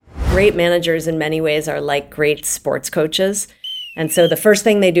Great managers in many ways are like great sports coaches. And so the first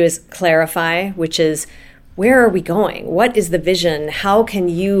thing they do is clarify, which is, where are we going? What is the vision? How can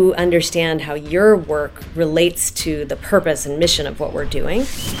you understand how your work relates to the purpose and mission of what we're doing?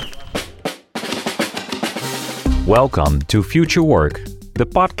 Welcome to Future Work, the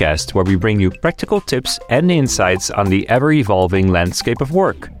podcast where we bring you practical tips and insights on the ever-evolving landscape of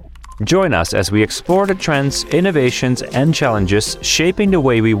work. Join us as we explore the trends, innovations, and challenges shaping the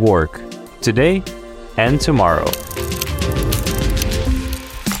way we work, today and tomorrow.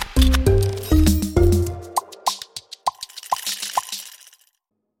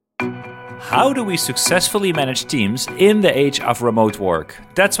 How do we successfully manage teams in the age of remote work?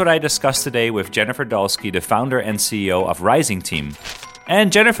 That's what I discussed today with Jennifer Dulski, the founder and CEO of Rising Team.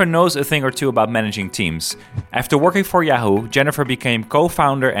 And Jennifer knows a thing or two about managing teams. After working for Yahoo, Jennifer became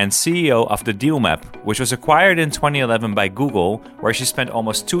co-founder and CEO of the Deal Map, which was acquired in 2011 by Google, where she spent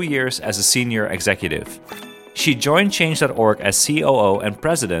almost 2 years as a senior executive. She joined Change.org as COO and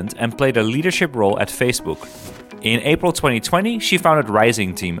president and played a leadership role at Facebook. In April 2020, she founded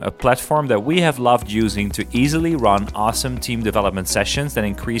Rising Team, a platform that we have loved using to easily run awesome team development sessions that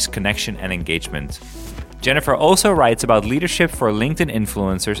increase connection and engagement. Jennifer also writes about leadership for LinkedIn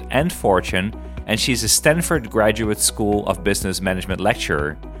influencers and Fortune, and she's a Stanford Graduate School of Business Management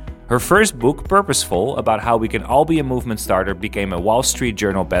lecturer. Her first book, Purposeful, about how we can all be a movement starter, became a Wall Street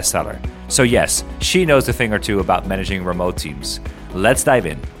Journal bestseller. So yes, she knows a thing or two about managing remote teams. Let's dive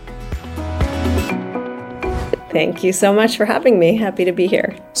in. Thank you so much for having me. Happy to be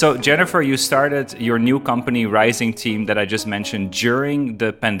here. So Jennifer, you started your new company, Rising Team, that I just mentioned during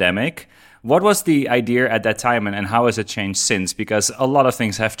the pandemic. What was the idea at that time and how has it changed since? Because a lot of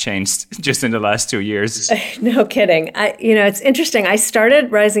things have changed just in the last 2 years. No kidding. It's interesting. I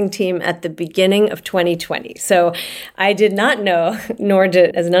started Rising Team at the beginning of 2020. So I did not know,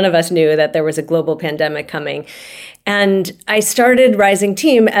 as none of us knew, that there was a global pandemic coming. And I started Rising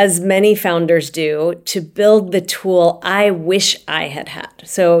Team, as many founders do, to build the tool I wish I had had.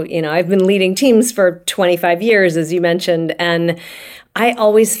 So, I've been leading teams for 25 years, as you mentioned, and I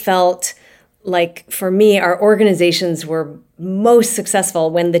always felt like, for me, our organizations were most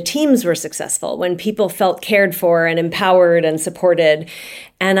successful when the teams were successful, when people felt cared for and empowered and supported.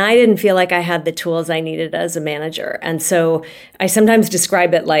 And I didn't feel like I had the tools I needed as a manager. And so I sometimes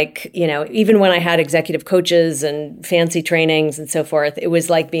describe it like, even when I had executive coaches and fancy trainings and so forth, it was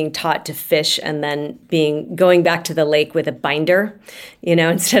like being taught to fish and then going back to the lake with a binder,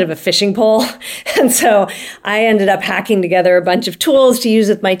 instead of a fishing pole. And so I ended up hacking together a bunch of tools to use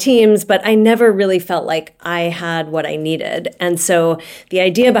with my teams, but I never really felt like I had what I needed. And so the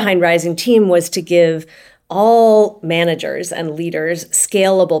idea behind Rising Team was to give all managers and leaders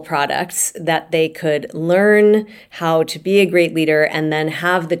scalable products that they could learn how to be a great leader and then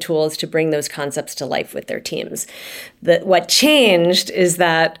have the tools to bring those concepts to life with their teams. What changed is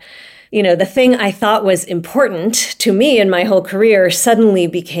that the thing I thought was important to me in my whole career suddenly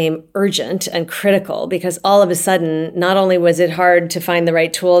became urgent and critical, because all of a sudden, not only was it hard to find the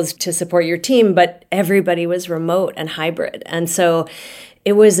right tools to support your team, but everybody was remote and hybrid. And so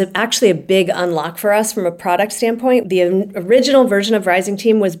it was actually a big unlock for us from a product standpoint. The original version of Rising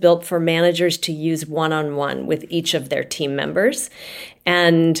Team was built for managers to use one-on-one with each of their team members.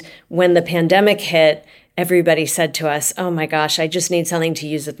 And when the pandemic hit, everybody said to us, oh my gosh, I just need something to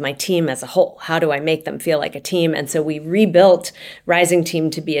use with my team as a whole. How do I make them feel like a team? And so we rebuilt Rising Team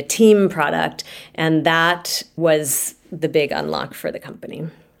to be a team product. And that was the big unlock for the company.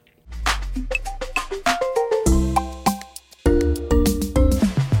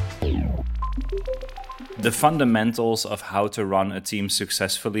 The fundamentals of how to run a team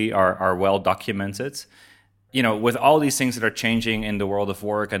successfully are well documented. With all these things that are changing in the world of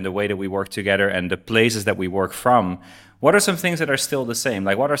work and the way that we work together and the places that we work from, what are some things that are still the same?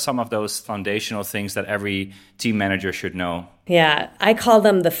 Like, what are some of those foundational things that every team manager should know? Yeah, I call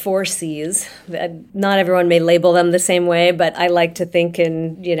them the 4 C's. Not everyone may label them the same way, but I like to think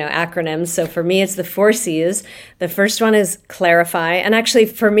in, acronyms. So for me, it's the 4 C's. The first one is clarify. And actually,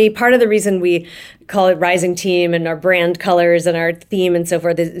 for me, part of the reason we call it Rising Team and our brand colors and our theme and so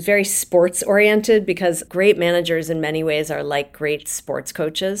forth is very sports oriented, because great managers in many ways are like great sports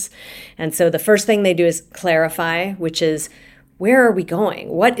coaches. And so the first thing they do is clarify, which is, where are we going?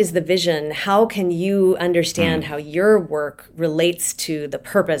 What is the vision? How can you understand how your work relates to the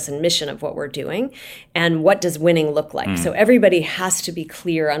purpose and mission of what we're doing? And what does winning look like? So everybody has to be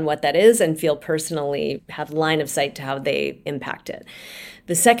clear on what that is and feel personally have line of sight to how they impact it.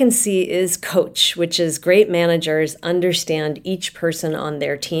 The second C is coach, which is great managers understand each person on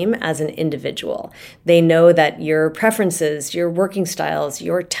their team as an individual. They know that your preferences, your working styles,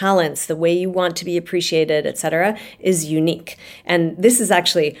 your talents, the way you want to be appreciated, etc., is unique. And this is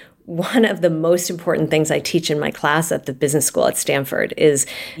actually one of the most important things I teach in my class at the business school at Stanford is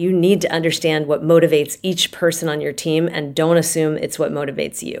you need to understand what motivates each person on your team and don't assume it's what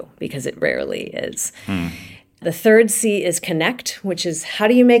motivates you, because it rarely is. The third C is connect, which is how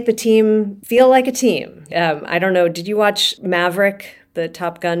do you make the team feel like a team? I don't know, did you watch Maverick, the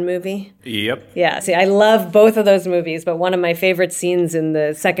Top Gun movie? Yep. Yeah, see, I love both of those movies, but one of my favorite scenes in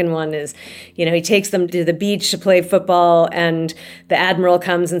the second one is, he takes them to the beach to play football, and the admiral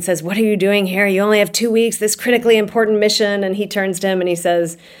comes and says, "What are you doing here? You only have 2 weeks, this critically important mission." And he turns to him and he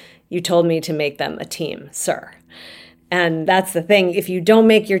says, "You told me to make them a team, sir." And that's the thing. If you don't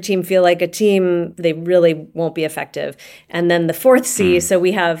make your team feel like a team, they really won't be effective. And then the fourth C, so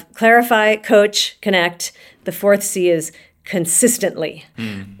we have clarify, coach, connect. The fourth C is consistently.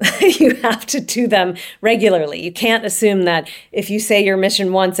 You have to do them regularly. You can't assume that if you say your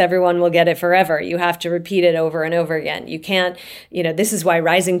mission once, everyone will get it forever. You have to repeat it over and over again. You can't, this is why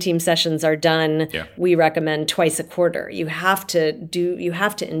rising team sessions are done. Yeah. We recommend twice a quarter. You have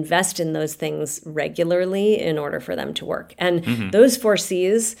to invest in those things regularly in order for them to work. And those 4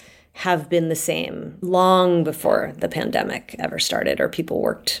 C's have been the same long before the pandemic ever started or people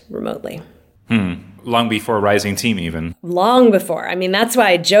worked remotely. Long before Rising Team even. Long before. I mean, that's why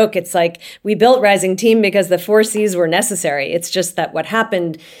I joke. It's like we built Rising Team because the 4 C's were necessary. It's just that what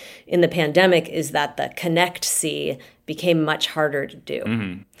happened in the pandemic is that the connect C became much harder to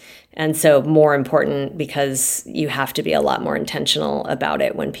do. And so more important because you have to be a lot more intentional about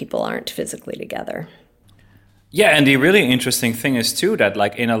it when people aren't physically together. Yeah, and the really interesting thing is too that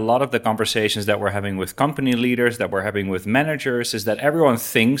like in a lot of the conversations that we're having with company leaders, that we're having with managers, is that everyone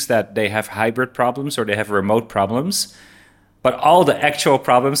thinks that they have hybrid problems or they have remote problems. But all the actual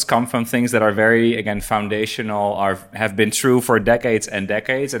problems come from things that are very, again, foundational, have been true for decades and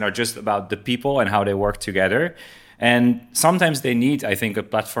decades and are just about the people and how they work together. And sometimes they need, I think, a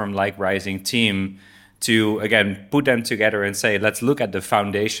platform like Rising Team to, again, put them together and say, let's look at the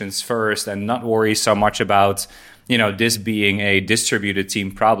foundations first and not worry so much about, this being a distributed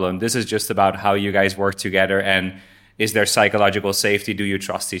team problem. This is just about how you guys work together and is there psychological safety? Do you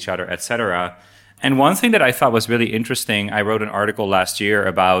trust each other, etc. And one thing that I thought was really interesting, I wrote an article last year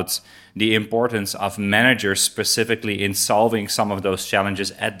about the importance of managers specifically in solving some of those challenges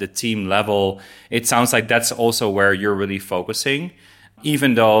at the team level. It sounds like that's also where you're really focusing,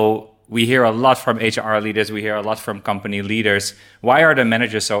 even though we hear a lot from HR leaders, we hear a lot from company leaders. Why are the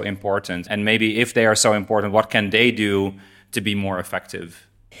managers so important? And maybe if they are so important, what can they do to be more effective?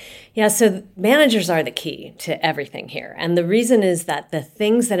 Yeah, so managers are the key to everything here. And the reason is that the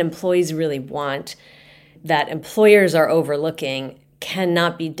things that employees really want, that employers are overlooking,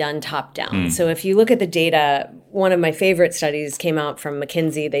 cannot be done top down. So if you look at the data, one of my favorite studies came out from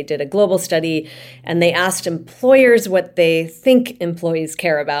McKinsey. They did a global study and they asked employers what they think employees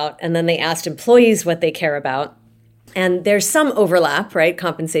care about. And then they asked employees what they care about. And there's some overlap, right?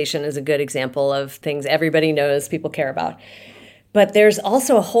 Compensation is a good example of things everybody knows people care about. But there's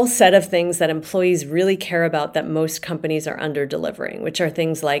also a whole set of things that employees really care about that most companies are under-delivering, which are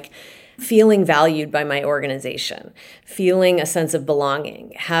things like feeling valued by my organization, feeling a sense of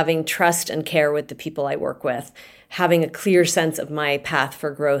belonging, having trust and care with the people I work with, having a clear sense of my path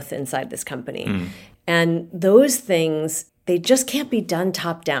for growth inside this company. And those things, they just can't be done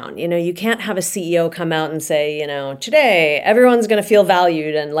top down. You can't have a CEO come out and say, today everyone's going to feel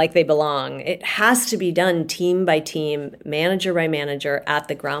valued and like they belong. It has to be done team by team, manager by manager at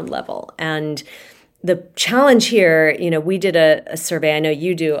the ground level. And the challenge here, we did a survey. I know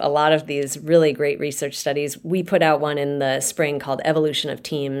you do a lot of these really great research studies. We put out one in the spring called Evolution of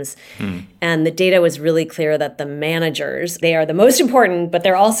Teams. And the data was really clear that the managers, they are the most important, but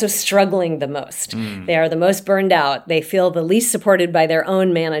they're also struggling the most. They are the most burned out. They feel the least supported by their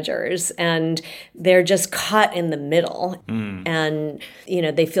own managers. And they're just caught in the middle. And,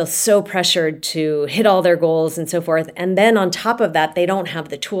 they feel so pressured to hit all their goals and so forth. And then on top of that, they don't have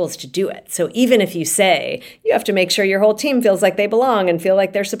the tools to do it. So even if you say, you have to make sure your whole team feels like they belong and feel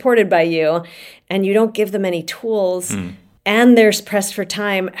like they're supported by you, and you don't give them any tools, and they're pressed for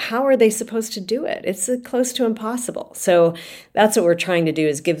time, how are they supposed to do it? It's close to impossible. So that's what we're trying to do,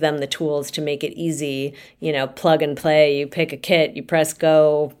 is give them the tools to make it easy, plug and play. You pick a kit, you press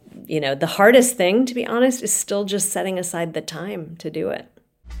go. The hardest thing, to be honest, is still just setting aside the time to do it.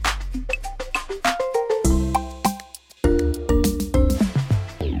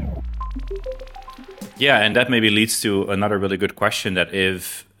 Yeah, and that maybe leads to another really good question, that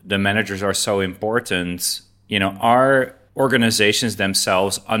if the managers are so important, are organizations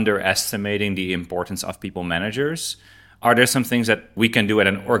themselves underestimating the importance of people managers? Are there some things that we can do at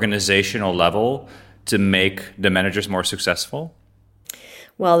an organizational level to make the managers more successful?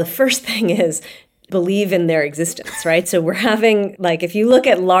 Well, the first thing is believe in their existence, right? So we're having, if you look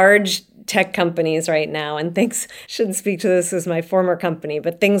at large tech companies right now, and things, shouldn't speak to this as my former company,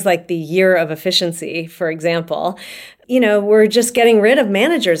 but things like the year of efficiency, for example, we're just getting rid of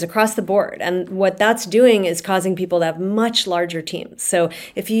managers across the board. And what that's doing is causing people to have much larger teams. So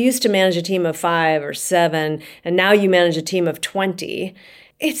if you used to manage a team of 5 or 7, and now you manage a team of 20,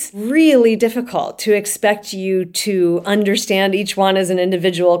 it's really difficult to expect you to understand each one as an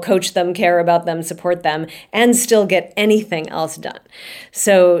individual, coach them, care about them, support them, and still get anything else done.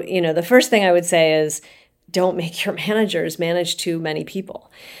 So, the first thing I would say is don't make your managers manage too many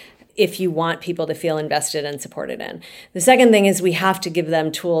people if you want people to feel invested and supported in. The second thing is we have to give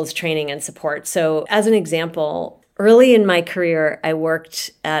them tools, training, and support. So as an example, early in my career, I worked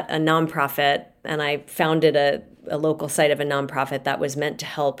at a nonprofit and I founded a local site of a nonprofit that was meant to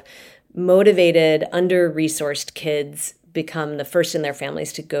help motivated, under-resourced kids become the first in their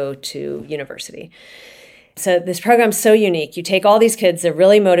families to go to university. So this program's so unique. You take all these kids, they're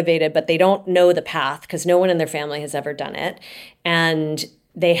really motivated, but they don't know the path because no one in their family has ever done it. And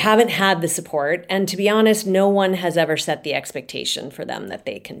they haven't had the support. And to be honest, no one has ever set the expectation for them that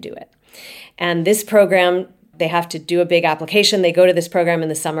they can do it. And this program, they have to do a big application. They go to this program in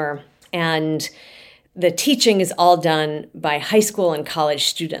the summer, and the teaching is all done by high school and college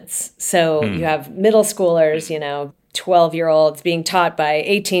students. So you have middle schoolers, 12-year-olds being taught by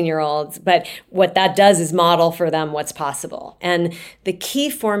 18-year-olds. But what that does is model for them what's possible. And the key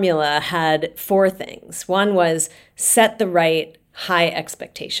formula had 4 things. One was set the right high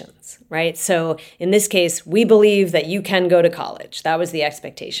expectations, right? So in this case, we believe that you can go to college. That was the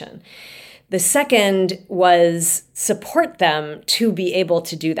expectation. The second was support them to be able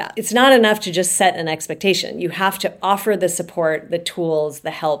to do that. It's not enough to just set an expectation. You have to offer the support, the tools,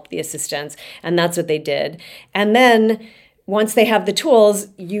 the help, the assistance, and that's what they did. And then once they have the tools,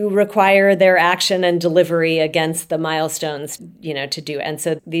 you require their action and delivery against the milestones, to do. And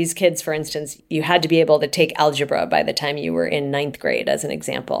so these kids, for instance, you had to be able to take algebra by the time you were in 9th grade, as an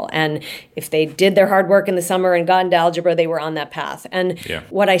example. And if they did their hard work in the summer and got into algebra, they were on that path. And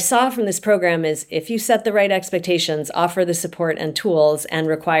what I saw from this program is if you set the right expectations, offer the support and tools, and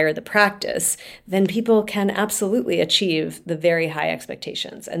require the practice, then people can absolutely achieve the very high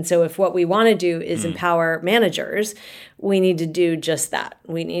expectations. And so if what we want to do is empower managers, we need to do just that.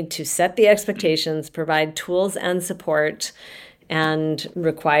 We need to set the expectations, provide tools and support, and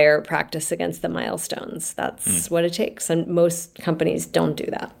require practice against the milestones. That's what it takes. And most companies don't do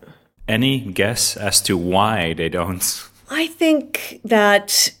that. Any guess as to why they don't? I think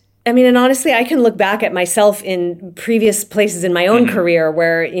that, and honestly, I can look back at myself in previous places in my own career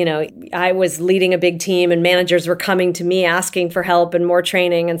where, I was leading a big team and managers were coming to me asking for help and more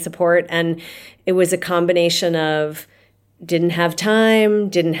training and support. And it was a combination of didn't have time,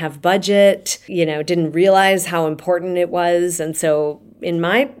 didn't have budget, didn't realize how important it was. And so in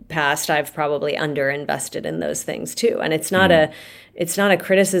my past, I've probably underinvested in those things too. And it's not a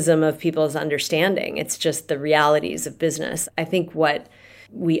criticism of people's understanding. It's just the realities of business. I think what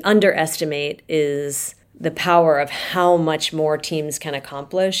we underestimate is the power of how much more teams can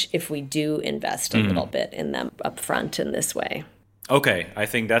accomplish if we do invest a little bit in them upfront in this way. Okay, I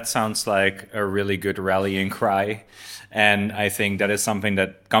think that sounds like a really good rallying cry. And I think that is something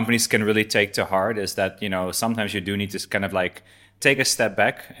that companies can really take to heart, is that, sometimes you do need to kind of take a step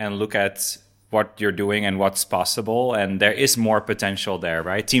back and look at what you're doing and what's possible. And there is more potential there,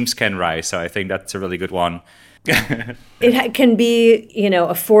 right? Teams can rise. So I think that's a really good one. It can be,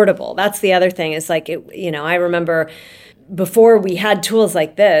 affordable. That's the other thing. Is I remember before we had tools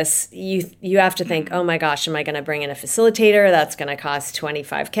like this, you have to think, oh my gosh, am I going to bring in a facilitator? That's going to cost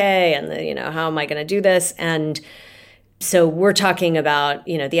 $25K. And, how am I going to do this? And so we're talking about,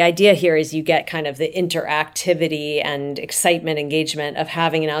 the idea here is you get kind of the interactivity and excitement, engagement of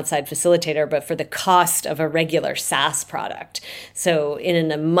having an outside facilitator, but for the cost of a regular SaaS product. So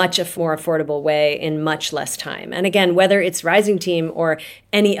in a much more affordable way in much less time. And again, whether it's Rising Team or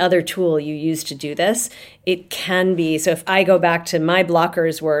any other tool you use to do this, it can be. So if I go back to my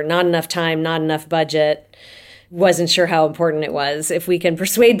blockers were not enough time, not enough budget, wasn't sure how important it was. If we can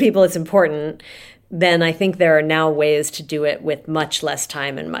persuade people it's important, then I think there are now ways to do it with much less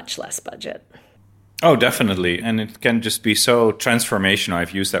time and much less budget. Oh, definitely. And it can just be so transformational.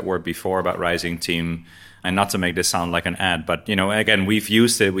 I've used that word before about Rising Team. And not to make this sound like an ad, but, again, we've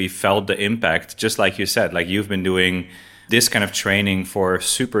used it, we've felt the impact, just like you said, like you've been doing this kind of training for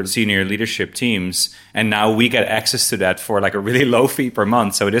super senior leadership teams. And now we get access to that for like a really low fee per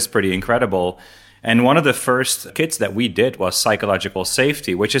month. So it is pretty incredible. And one of the first kits that we did was psychological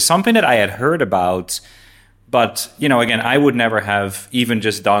safety, which is something that I had heard about. But, again, I would never have even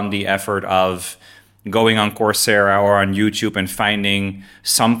just done the effort of going on Coursera or on YouTube and finding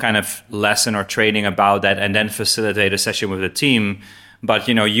some kind of lesson or training about that and then facilitate a session with the team. But,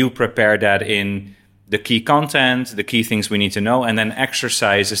 you prepare that in the key content, the key things we need to know, and then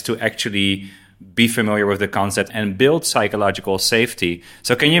exercises to actually be familiar with the concept and build psychological safety.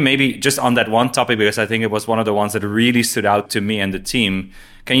 So can you maybe just on that one topic, because I think it was one of the ones that really stood out to me and the team,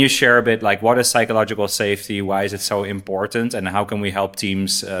 can you share a bit like what is psychological safety? Why is it so important? And how can we help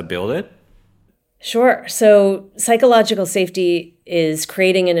teams build it? Sure. So psychological safety is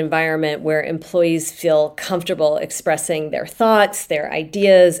creating an environment where employees feel comfortable expressing their thoughts, their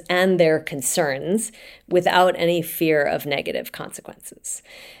ideas, and their concerns without any fear of negative consequences.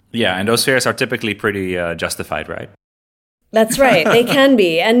 Yeah, and those fears are typically pretty justified, right? That's right. They can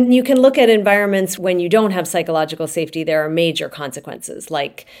be. And you can look at environments when you don't have psychological safety, there are major consequences,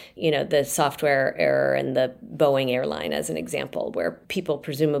 like, the software error in the Boeing airline as an example, where people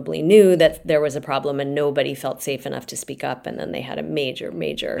presumably knew that there was a problem and nobody felt safe enough to speak up. And then they had a major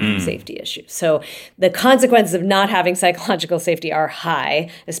safety issue. So the consequences of not having psychological safety are high,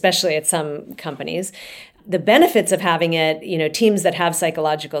 especially at some companies. The benefits of having it, teams that have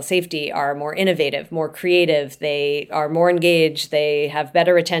psychological safety are more innovative, more creative, they are more engaged, they have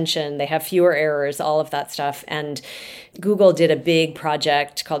better retention, they have fewer errors, all of that stuff. And Google did a big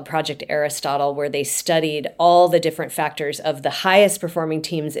project called Project Aristotle, where they studied all the different factors of the highest performing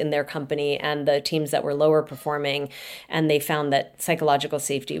teams in their company and the teams that were lower performing. And they found that psychological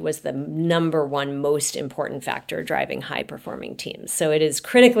safety was the number one most important factor driving high performing teams. So it is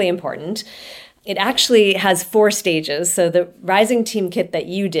critically important. It actually has 4 stages. So the Rising Team kit that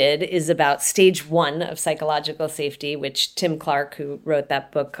you did is about stage 1 of psychological safety, which Tim Clark, who wrote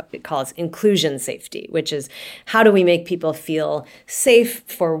that book, calls inclusion safety, which is how do we make people feel safe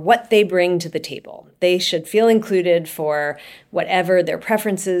for what they bring to the table? They should feel included for whatever their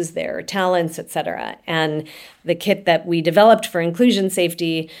preferences, their talents, etc. And the kit that we developed for inclusion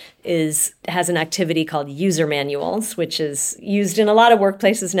safety has an activity called user manuals, which is used in a lot of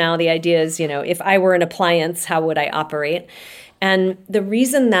workplaces now. The idea is, if I were an appliance, how would I operate? And the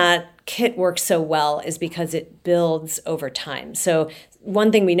reason that kit works so well is because it builds over time. So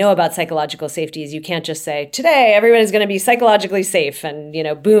one thing we know about psychological safety is you can't just say, today everybody's going to be psychologically safe and,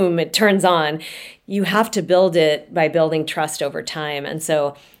 boom, it turns on. You have to build it by building trust over time. And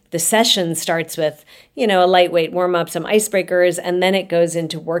so the session starts with, a lightweight warm-up, some icebreakers, and then it goes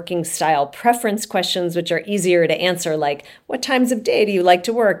into working style preference questions, which are easier to answer, like what times of day do you like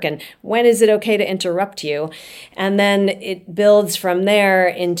to work and when is it okay to interrupt you? And then it builds from there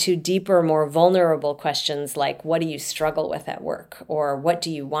into deeper, more vulnerable questions like what do you struggle with at work, or what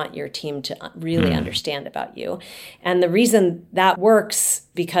do you want your team to really understand about you? And the reason that works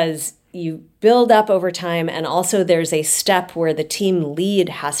because you build up over time, and also there's a step where the team lead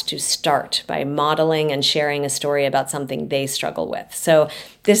has to start by modeling and sharing a story about something they struggle with. So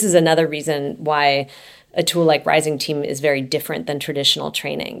this is another reason why a tool like Rising Team is very different than traditional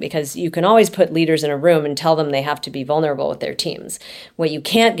training, because you can always put leaders in a room and tell them they have to be vulnerable with their teams. What you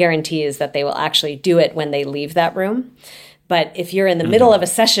can't guarantee is that they will actually do it when they leave that room. But if you're in the middle of a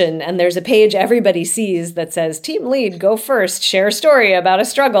session and there's a page everybody sees that says, team lead, go first, share a story about a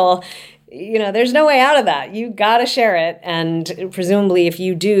struggle, there's no way out of that. You got to share it. And presumably if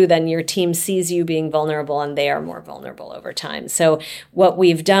you do, then your team sees you being vulnerable and they are more vulnerable over time. So what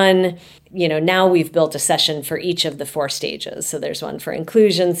we've done, now we've built a session for each of the 4 stages. So there's one for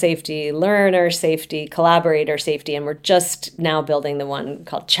inclusion safety, learner safety, collaborator safety, and we're just now building the one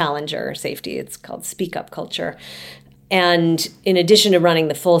called challenger safety. It's called speak up culture. And in addition to running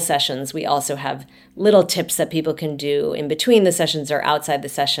the full sessions, we also have little tips that people can do in between the sessions or outside the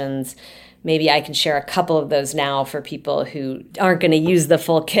sessions. Maybe I can share a couple of those now for people who aren't going to use the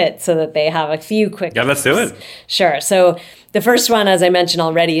full kit so that they have a few quick tips. Let's do it. Sure. So the first one, as I mentioned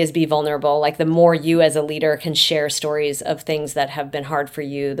already, is be vulnerable. Like the more you as a leader can share stories of things that have been hard for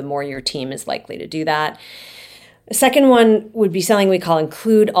you, the more your team is likely to do that. The second one would be something we call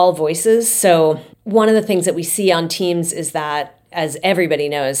include all voices. So one of the things that we see on teams is that as everybody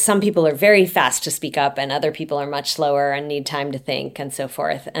knows, some people are very fast to speak up and other people are much slower and need time to think and so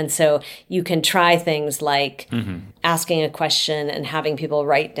forth. And so you can try things like asking a question and having people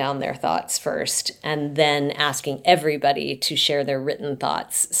write down their thoughts first, and then asking everybody to share their written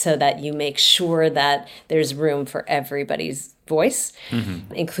thoughts so that you make sure that there's room for everybody's voice,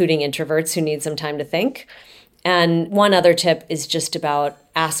 including introverts who need some time to think. And one other tip is just about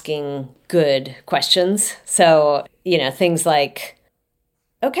asking good questions. So, things like,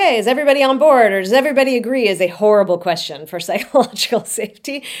 okay, is everybody on board or does everybody agree is a horrible question for psychological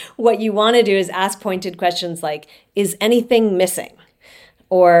safety. What you want to do is ask pointed questions like, is anything missing?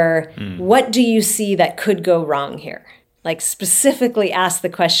 Or what do you see that could go wrong here? Like specifically ask the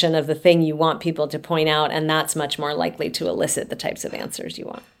question of the thing you want people to point out, and that's much more likely to elicit the types of answers you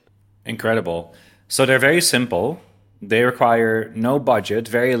want. Incredible. So they're very simple. They require no budget,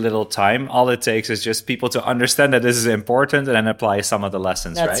 very little time. All it takes is just people to understand that this is important and then apply some of the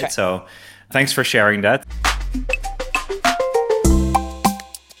lessons, right? So thanks for sharing that.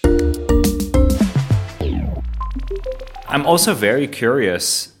 I'm also very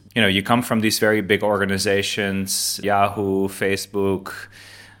curious. You come from these very big organizations, Yahoo, Facebook,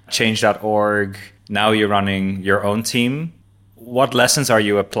 Change.org. Now you're running your own team. What lessons are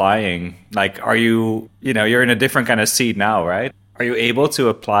you applying? Like, are you, you're in a different kind of seat now, right? Are you able to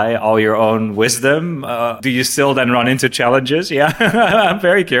apply all your own wisdom? Do you still then run into challenges? Yeah, I'm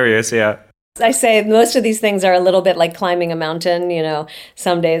very curious, yeah. I say most of these things are a little bit like climbing a mountain.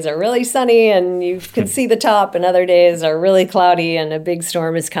 Some days are really sunny and you can see the top, and other days are really cloudy and a big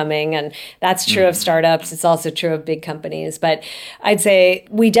storm is coming. And that's true of startups. It's also true of big companies. But I'd say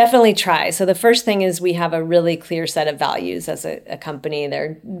we definitely try. So the first thing is we have a really clear set of values as a company.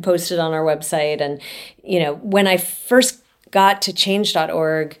 They're posted on our website. And, when I first got to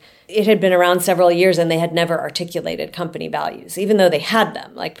change.org, it had been around several years and they had never articulated company values, even though they had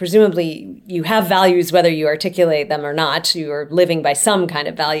them. Like, presumably you have values whether you articulate them or not. You are living by some kind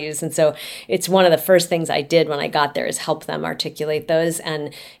of values. And so it's one of the first things I did when I got there is help them articulate those.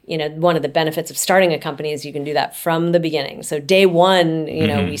 And, one of the benefits of starting a company is you can do that from the beginning. So day one,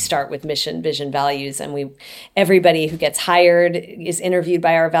 we start with mission, vision, values, and everybody who gets hired is interviewed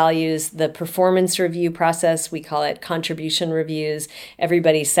by our values. The performance review process, we call it contribution reviews.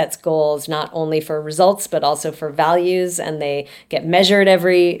 Everybody sets goals not only for results, but also for values, and they get measured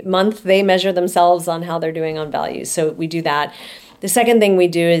every month. They measure themselves on how they're doing on values. So we do that. The second thing we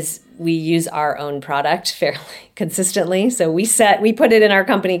do is we use our own product fairly consistently. So we put it in our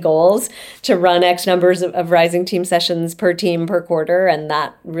company goals to run X numbers of rising team sessions per team per quarter. And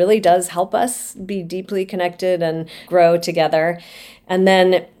that really does help us be deeply connected and grow together. And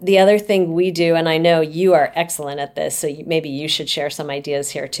then the other thing we do, and I know you are excellent at this, so maybe you should share some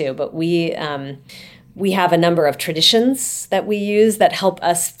ideas here too, but we have a number of traditions that we use that help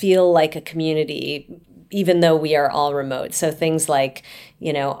us feel like a community, even though we are all remote. So things like,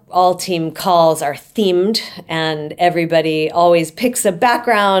 all team calls are themed and everybody always picks a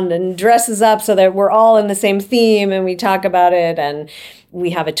background and dresses up so that we're all in the same theme and we talk about it. And we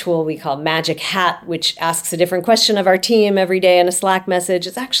have a tool we call Magic Hat, which asks a different question of our team every day in a Slack message.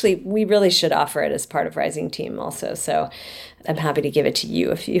 It's actually, we really should offer it as part of Rising Team also. So I'm happy to give it to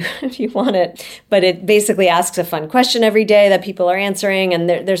you if you want it. But it basically asks a fun question every day that people are answering. And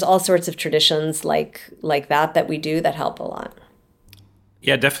there's all sorts of traditions like that we do that help a lot.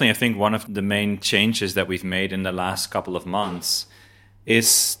 Yeah, definitely. I think one of the main changes that we've made in the last couple of months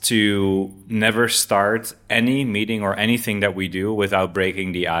is to never start any meeting or anything that we do without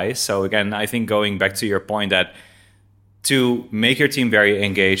breaking the ice. So again, I think going back to your point that to make your team very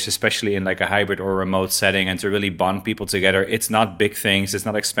engaged, especially in like a hybrid or remote setting, and to really bond people together, it's not big things, it's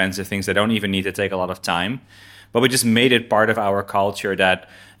not expensive things, they don't even need to take a lot of time. But we just made it part of our culture that,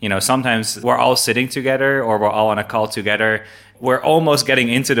 sometimes we're all sitting together or we're all on a call together. We're almost getting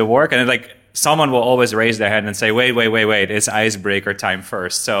into the work and someone will always raise their hand and say, wait, it's icebreaker time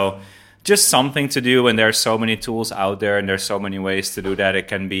first. So just something to do, and there's so many tools out there and there's so many ways to do that. It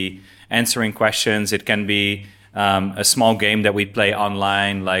can be answering questions. It can be a small game that we play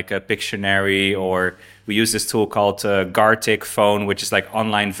online, like a Pictionary, or we use this tool called Gartic Phone, which is like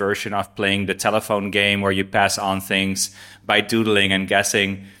online version of playing the telephone game where you pass on things by doodling and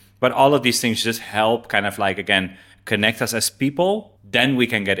guessing. But all of these things just help kind of like, again, connect us as people. Then we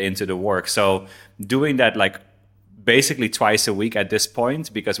can get into the work. So doing that like basically twice a week at this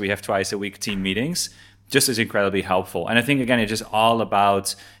point, because we have twice a week team meetings, just is incredibly helpful. And I think, again, it's just all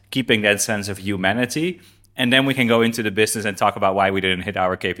about keeping that sense of humanity And then we can go into the business and talk about why we didn't hit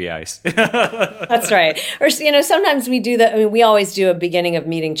our KPIs. That's right. Or, sometimes we do that. I mean, we always do a beginning of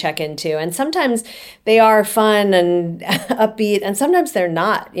meeting check-in too. And sometimes they are fun and upbeat, and sometimes they're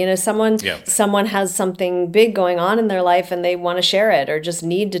not. Someone has something big going on in their life and they want to share it or just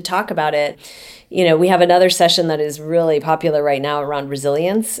need to talk about it. We have another session that is really popular right now around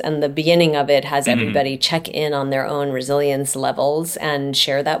resilience. And the beginning of it has everybody check in on their own resilience levels and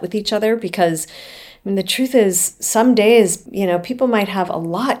share that with each other, because the truth is, some days, people might have a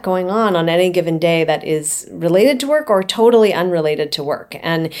lot going on any given day that is related to work or totally unrelated to work.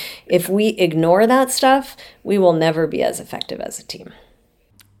 And if we ignore that stuff, we will never be as effective as a team.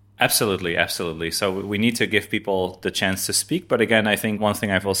 Absolutely, absolutely. So we need to give people the chance to speak. But again, I think one thing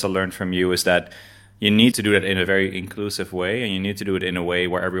I've also learned from you is that you need to do it in a very inclusive way, and you need to do it in a way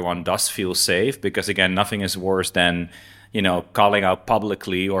where everyone does feel safe, because again, nothing is worse than calling out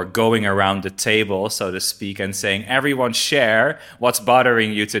publicly or going around the table, so to speak, and saying, everyone share what's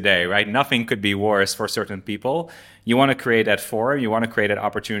bothering you today, right? Nothing could be worse for certain people. You want to create that forum, you want to create that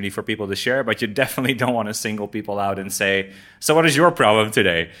opportunity for people to share, but you definitely don't want to single people out and say, so what is your problem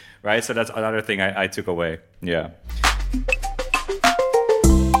today, right? So that's another thing I took away. Yeah.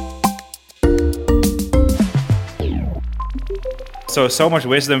 So much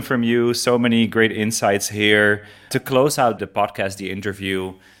wisdom from you, so many great insights here. To close out the podcast, the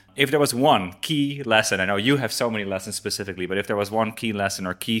interview, if there was one key lesson, I know you have so many lessons specifically, but if there was one key lesson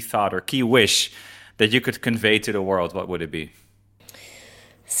or key thought or key wish that you could convey to the world, what would it be?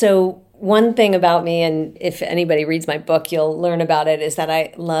 So one thing about me, and if anybody reads my book, you'll learn about it, is that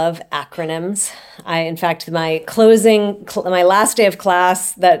I love acronyms. In fact, my last day of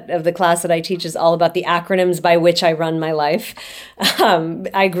class, of the class that I teach, is all about the acronyms by which I run my life.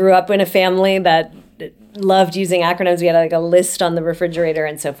 I grew up in a family that loved using acronyms. We had a list on the refrigerator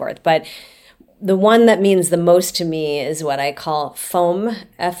and so forth. But the one that means the most to me is what I call FOWM,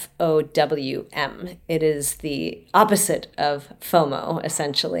 F-O-W-M. It is the opposite of FOMO,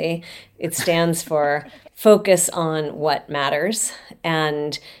 essentially. It stands for focus on what matters.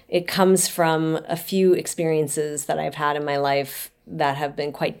 And it comes from a few experiences that I've had in my life that have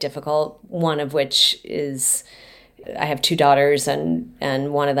been quite difficult. One of which is I have two daughters, and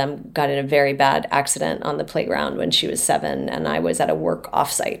one of them got in a very bad accident on the playground when she was 7, and I was at a work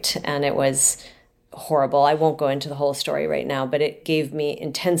offsite, and it was horrible. I won't go into the whole story right now, but it gave me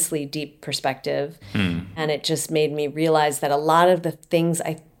intensely deep perspective, and it just made me realize that a lot of the things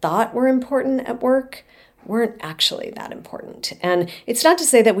I thought were important at work weren't actually that important. And it's not to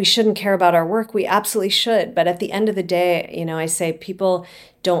say that we shouldn't care about our work. We absolutely should. But at the end of the day, I say people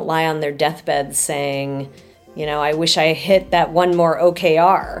don't lie on their deathbeds saying, I wish I hit that one more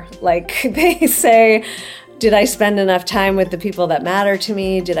OKR. Like they say, did I spend enough time with the people that matter to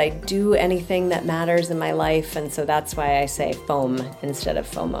me? Did I do anything that matters in my life? And so that's why I say FOAM instead of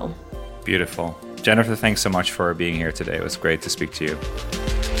FOMO. Beautiful. Jennifer, thanks so much for being here today. It was great to speak to you.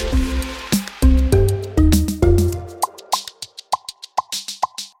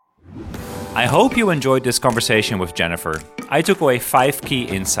 I hope you enjoyed this conversation with Jennifer. I took away 5 key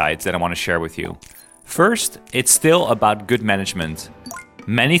insights that I want to share with you. First, it's still about good management.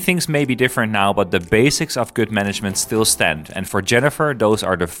 Many things may be different now, but the basics of good management still stand. And for Jennifer, those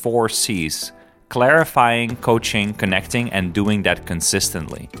are the 4 C's: clarifying, coaching, connecting, and doing that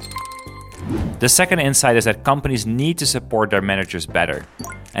consistently. The second insight is that companies need to support their managers better.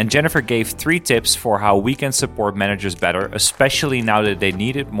 And Jennifer gave 3 tips for how we can support managers better, especially now that they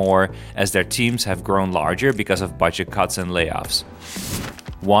need it more as their teams have grown larger because of budget cuts and layoffs.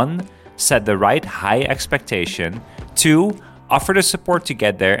 1. Set the right high expectation. 2. Offer the support to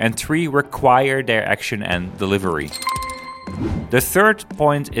get there. And 3. Require their action and delivery. The third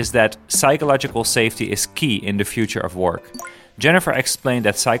point is that psychological safety is key in the future of work. Jennifer explained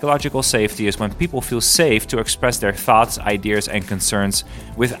that psychological safety is when people feel safe to express their thoughts, ideas, and concerns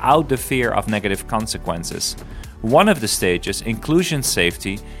without the fear of negative consequences. One of the stages, inclusion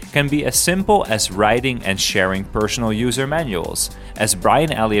safety, can be as simple as writing and sharing personal user manuals, as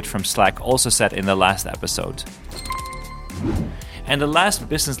Brian Elliott from Slack also said in the last episode. And the last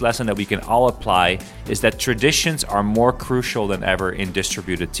business lesson that we can all apply is that traditions are more crucial than ever in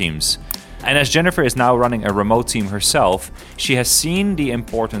distributed teams. And as Jennifer is now running a remote team herself, she has seen the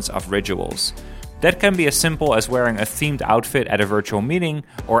importance of rituals. That can be as simple as wearing a themed outfit at a virtual meeting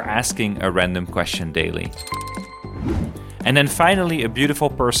or asking a random question daily. And then finally, a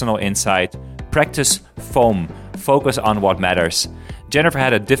beautiful personal insight: practice FOAM, focus on what matters. Jennifer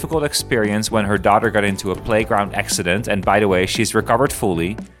had a difficult experience when her daughter got into a playground accident, and by the way, she's recovered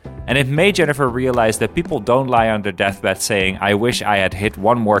fully. And it made Jennifer realize that people don't lie on their deathbed saying, I wish I had hit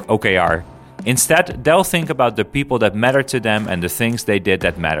one more OKR. Instead, they'll think about the people that mattered to them and the things they did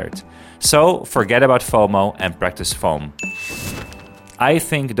that mattered. So forget about FOMO and practice FOAM. I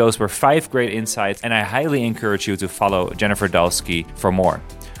think those were 5 great insights, and I highly encourage you to follow Jennifer Dulski for more.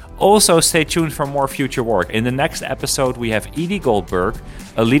 Also, stay tuned for more future work. In the next episode, we have Edie Goldberg,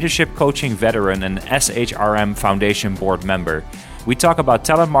 a leadership coaching veteran and SHRM Foundation board member. We talk about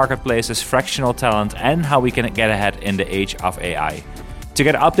talent marketplaces, fractional talent, and how we can get ahead in the age of AI. To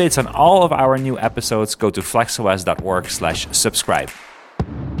get updates on all of our new episodes, go to flexos.org/subscribe.